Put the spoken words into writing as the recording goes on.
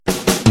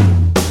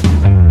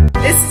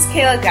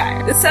Kayla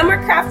Geyer, the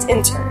Summer Craft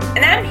Intern,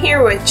 and I'm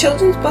here with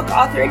children's book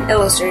author and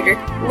illustrator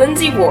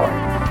Lindsay Ward,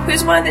 who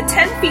is one of the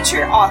 10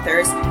 featured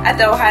authors at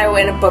the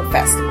Ohioana Book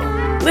Festival.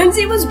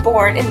 Lindsay was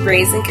born and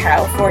raised in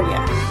California,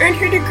 earned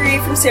her degree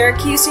from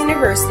Syracuse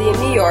University in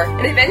New York,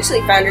 and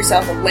eventually found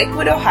herself in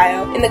Lakewood,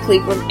 Ohio, in the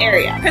Cleveland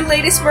area. Her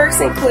latest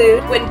works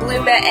include When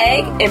Blue Met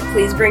Egg and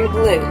Please Bring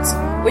Balloons,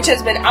 which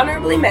has been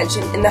honorably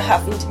mentioned in the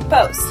Huffington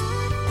Post.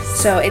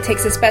 So it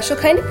takes a special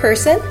kind of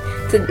person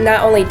to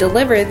not only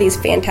deliver these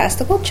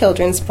fantastical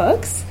children's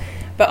books,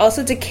 but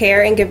also to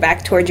care and give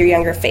back towards your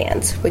younger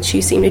fans, which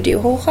you seem to do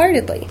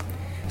wholeheartedly.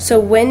 So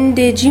when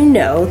did you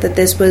know that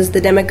this was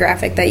the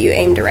demographic that you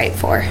aimed to write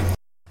for?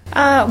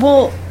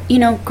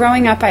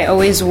 Growing up, I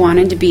always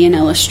wanted to be an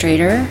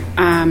illustrator.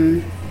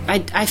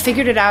 I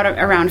figured it out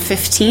around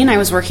 15. I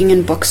was working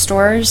in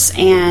bookstores,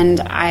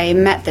 and I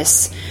met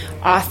this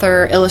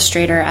author,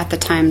 illustrator at the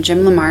time, Jim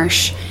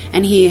LaMarche,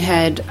 and he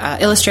had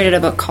illustrated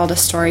a book called A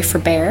Story for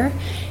Bear,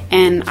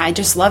 and I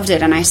just loved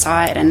it, and I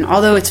saw it, and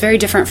although it's very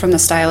different from the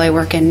style I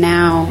work in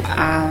now,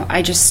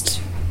 I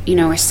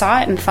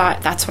saw it and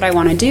thought, that's what I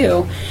want to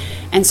do.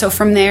 And so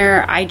from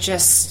there, I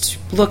just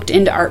looked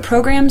into art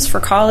programs for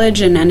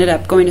college and ended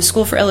up going to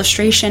school for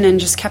illustration and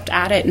just kept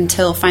at it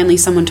until finally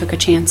someone took a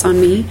chance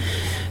on me.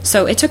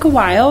 So it took a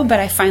while, but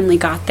I finally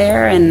got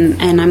there,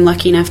 and I'm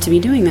lucky enough to be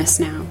doing this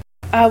now.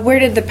 Where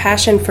did the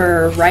passion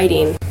for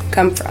writing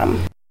come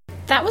from?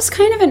 That was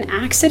kind of an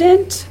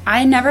accident.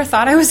 I never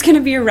thought I was going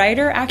to be a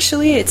writer,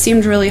 actually. It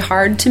seemed really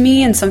hard to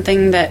me and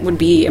something that would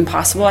be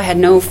impossible. I had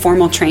no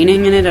formal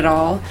training in it at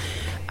all.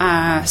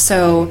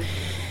 So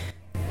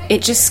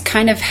it just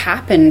kind of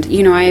happened.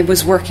 I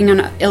was working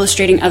on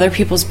illustrating other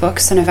people's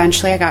books, and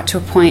eventually I got to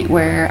a point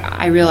where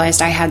I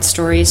realized I had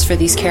stories for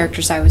these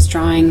characters I was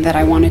drawing that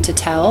I wanted to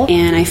tell,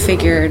 and I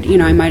figured,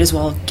 I might as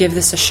well give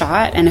this a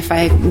shot, and if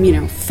I,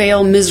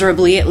 fail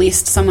miserably, at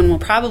least someone will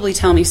probably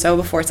tell me so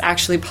before it's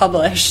actually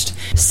published.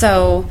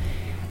 So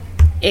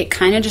it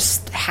kind of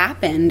just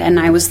happened, and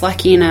I was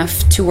lucky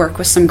enough to work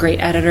with some great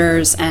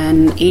editors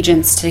and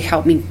agents to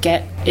help me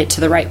get it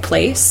to the right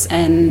place,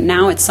 and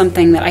now it's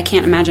something that I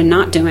can't imagine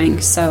not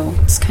doing, so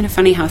it's kind of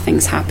funny how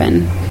things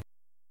happen.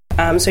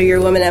 So you're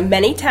a woman of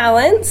many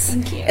talents,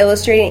 Thank you.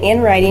 Illustrating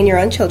and writing your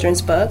own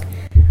children's book,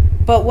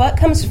 but what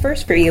comes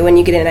first for you when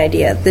you get an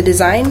idea, the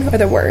design or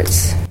the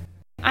words?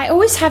 I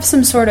always have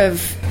some sort of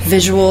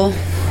visual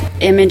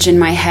image in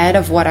my head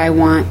of what I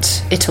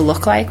want it to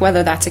look like,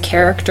 whether that's a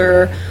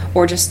character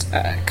or just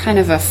kind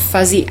of a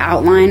fuzzy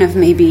outline of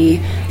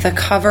maybe the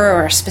cover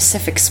or a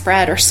specific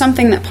spread or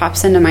something that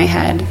pops into my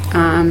head.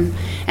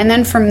 And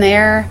then from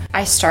there,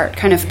 I start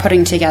kind of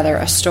putting together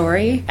a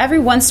story. Every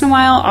once in a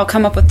while, I'll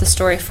come up with the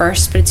story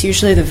first, but it's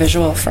usually the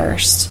visual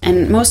first.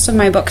 And most of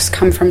my books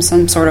come from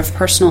some sort of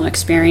personal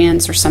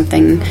experience or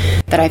something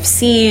that I've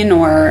seen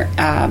or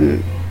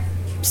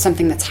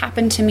something that's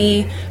happened to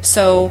me.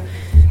 So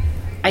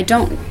I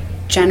don't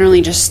generally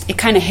it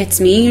kind of hits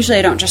me. Usually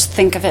I don't just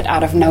think of it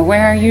out of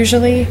nowhere,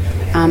 usually.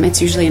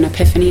 It's usually an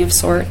epiphany of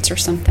sorts or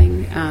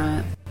something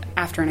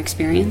after an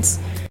experience.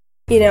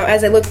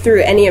 As I look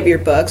through any of your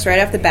books,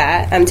 right off the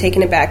bat, I'm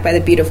taken aback by the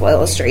beautiful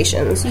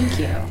illustrations. Thank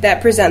you.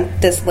 That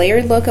present this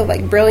layered look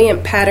of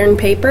brilliant pattern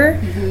paper.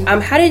 Mm-hmm.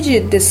 How did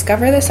you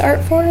discover this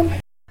art form?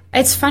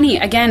 It's funny,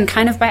 again,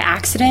 kind of by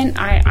accident.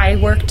 I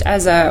worked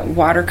as a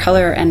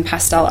watercolor and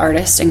pastel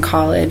artist in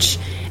college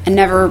and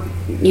never,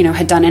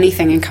 had done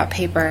anything in cut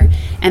paper.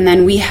 And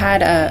then we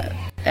had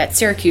at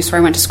Syracuse, where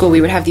I went to school, we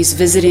would have these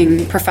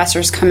visiting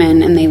professors come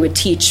in, and they would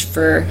teach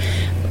for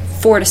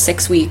 4 to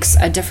 6 weeks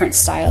a different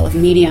style of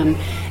medium.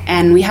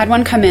 And we had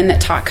one come in that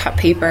taught cut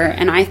paper,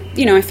 and I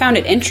found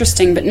it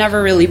interesting, but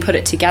never really put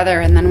it together.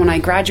 And then when I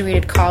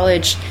graduated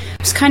college, I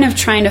was kind of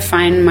trying to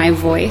find my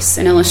voice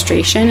in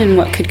illustration and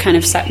what could kind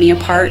of set me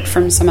apart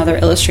from some other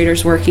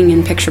illustrators working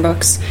in picture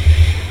books.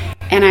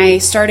 And I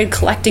started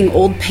collecting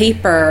old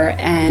paper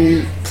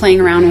and playing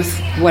around with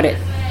what it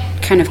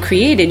kind of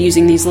created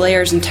using these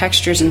layers and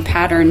textures and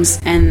patterns,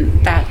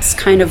 and that's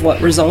kind of what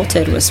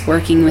resulted, was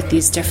working with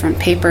these different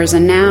papers.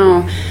 And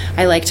now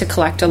I like to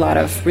collect a lot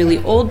of really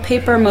old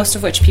paper, most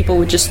of which people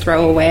would just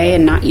throw away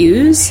and not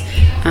use.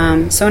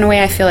 So in a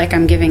way I feel like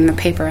I'm giving the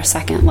paper a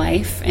second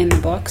life in the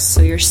books.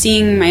 So you're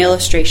seeing my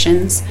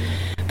illustrations,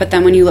 but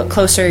then when you look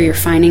closer, you're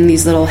finding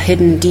these little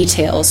hidden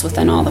details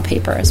within all the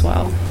paper as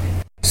well.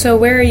 So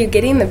where are you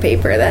getting the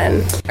paper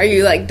then? Are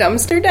you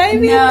dumpster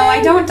diving? No,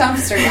 I don't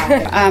dumpster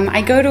dive.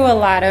 I go to a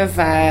lot of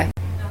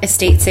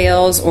estate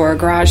sales or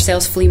garage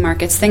sales, flea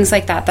markets, things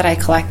like that I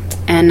collect.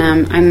 And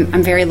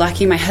I'm very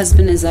lucky. My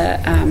husband is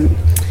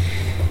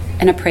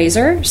an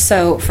appraiser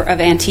of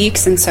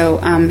antiques, and so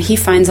he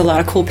finds a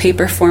lot of cool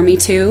paper for me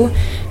too.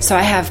 So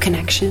I have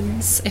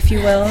connections, if you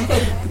will.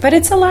 But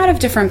it's a lot of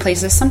different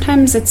places.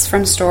 Sometimes it's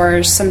from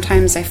stores.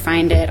 Sometimes I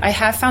find it. I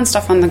have found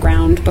stuff on the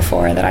ground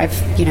before that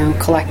I've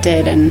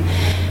collected, and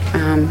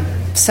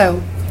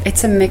so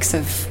it's a mix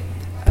of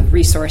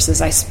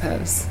resources, I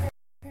suppose.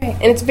 Right.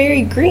 And it's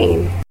very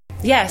green.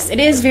 Yes, it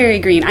is very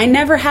green. I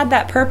never had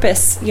that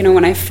purpose,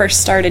 when I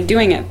first started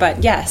doing it.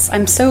 But yes,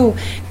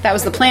 that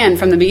was the plan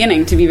from the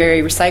beginning, to be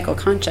very recycle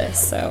conscious.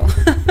 So,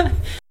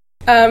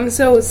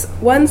 so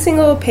one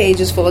single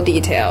page is full of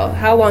detail.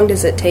 How long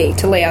does it take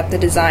to lay out the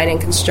design and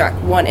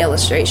construct one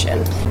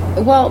illustration?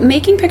 Well,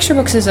 making picture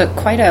books is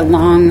quite a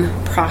long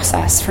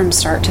process from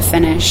start to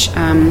finish.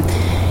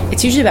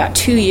 It's usually about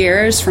 2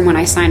 years from when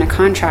I sign a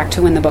contract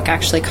to when the book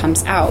actually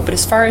comes out. But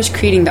as far as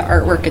creating the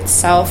artwork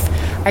itself,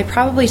 I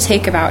probably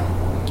take about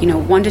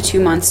 1 to 2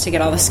 months to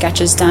get all the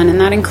sketches done, and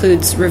that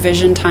includes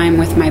revision time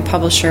with my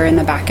publisher and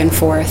the back and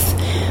forth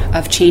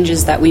of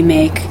changes that we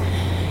make.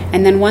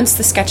 And then once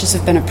the sketches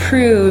have been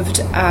approved,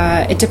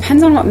 it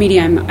depends on what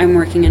media I'm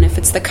working in. If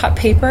it's the cut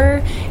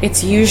paper,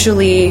 it's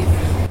usually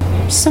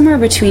somewhere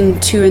between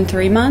 2 and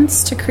 3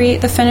 months to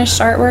create the finished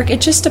artwork. It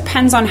just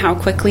depends on how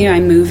quickly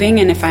I'm moving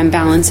and if I'm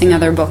balancing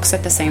other books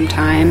at the same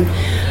time.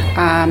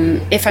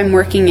 If I'm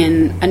working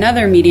in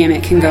another medium,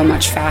 it can go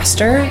much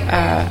faster.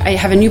 I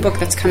have a new book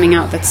that's coming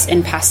out that's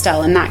in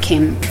pastel, and that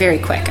came very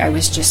quick. I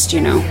was just,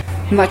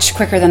 much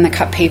quicker than the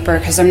cut paper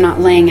because I'm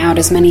not laying out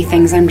as many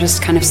things. I'm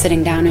just kind of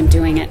sitting down and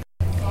doing it.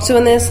 So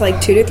in this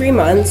 2 to 3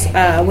 months,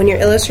 when you're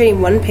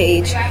illustrating one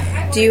page,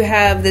 do you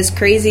have this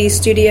crazy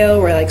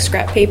studio where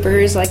scrap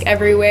papers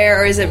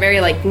everywhere, or is it very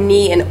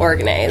neat and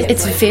organized?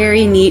 It's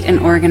very neat and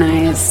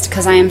organized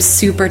because I am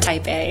super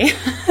type A.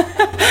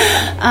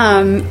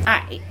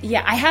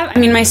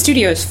 My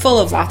studio is full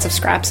of lots of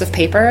scraps of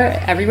paper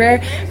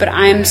everywhere, but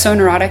I'm so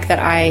neurotic that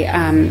I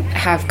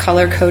have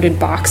color-coded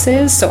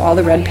boxes, so all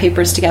the red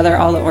papers together,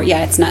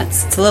 it's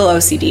nuts. It's a little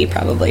OCD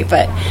probably,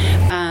 but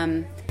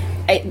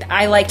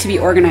I like to be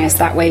organized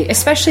that way,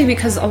 especially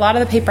because a lot of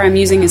the paper I'm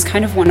using is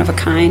kind of one of a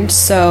kind,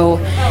 so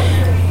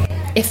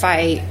if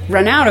I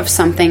run out of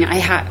something, I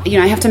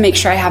have to make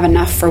sure I have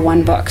enough for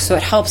one book, so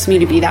it helps me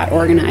to be that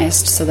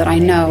organized so that I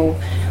know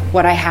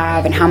what I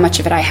have and how much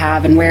of it I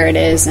have and where it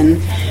is. And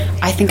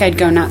I think I'd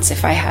go nuts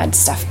if I had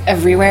stuff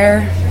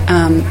everywhere,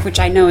 which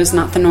I know is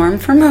not the norm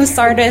for most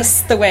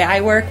artists. The way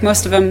I work,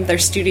 most of them, their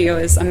studio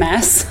is a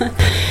mess.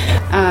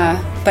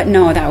 But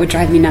no, that would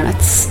drive me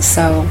nuts.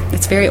 So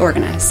it's very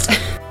organized.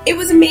 It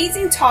was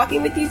amazing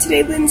talking with you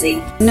today, Lindsay.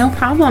 No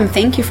problem.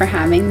 Thank you for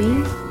having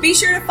me. Be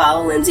sure to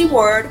follow Lindsay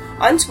Ward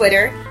on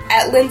Twitter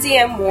at Lindsay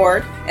M.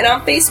 Ward and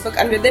on Facebook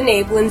under the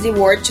name Lindsay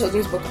Ward,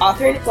 children's book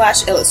author and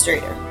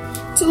illustrator.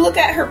 To look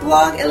at her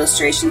blog,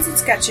 illustrations, and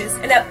sketches,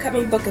 and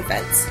upcoming book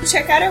events,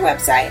 check out our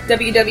website,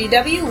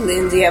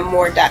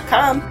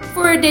 www.lindsaymward.com.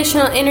 For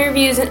additional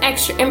interviews and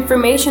extra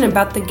information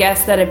about the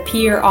guests that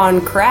appear on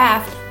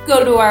Craft,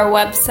 go to our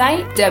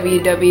website,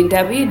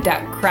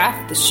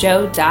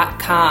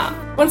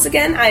 www.crafttheshow.com. Once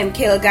again, I am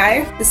Kayla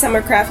Geyer, the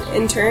Summer Craft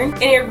intern,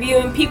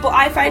 interviewing people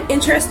I find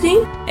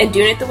interesting and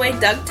doing it the way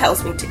Doug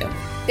tells me to.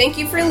 Thank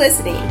you for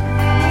listening.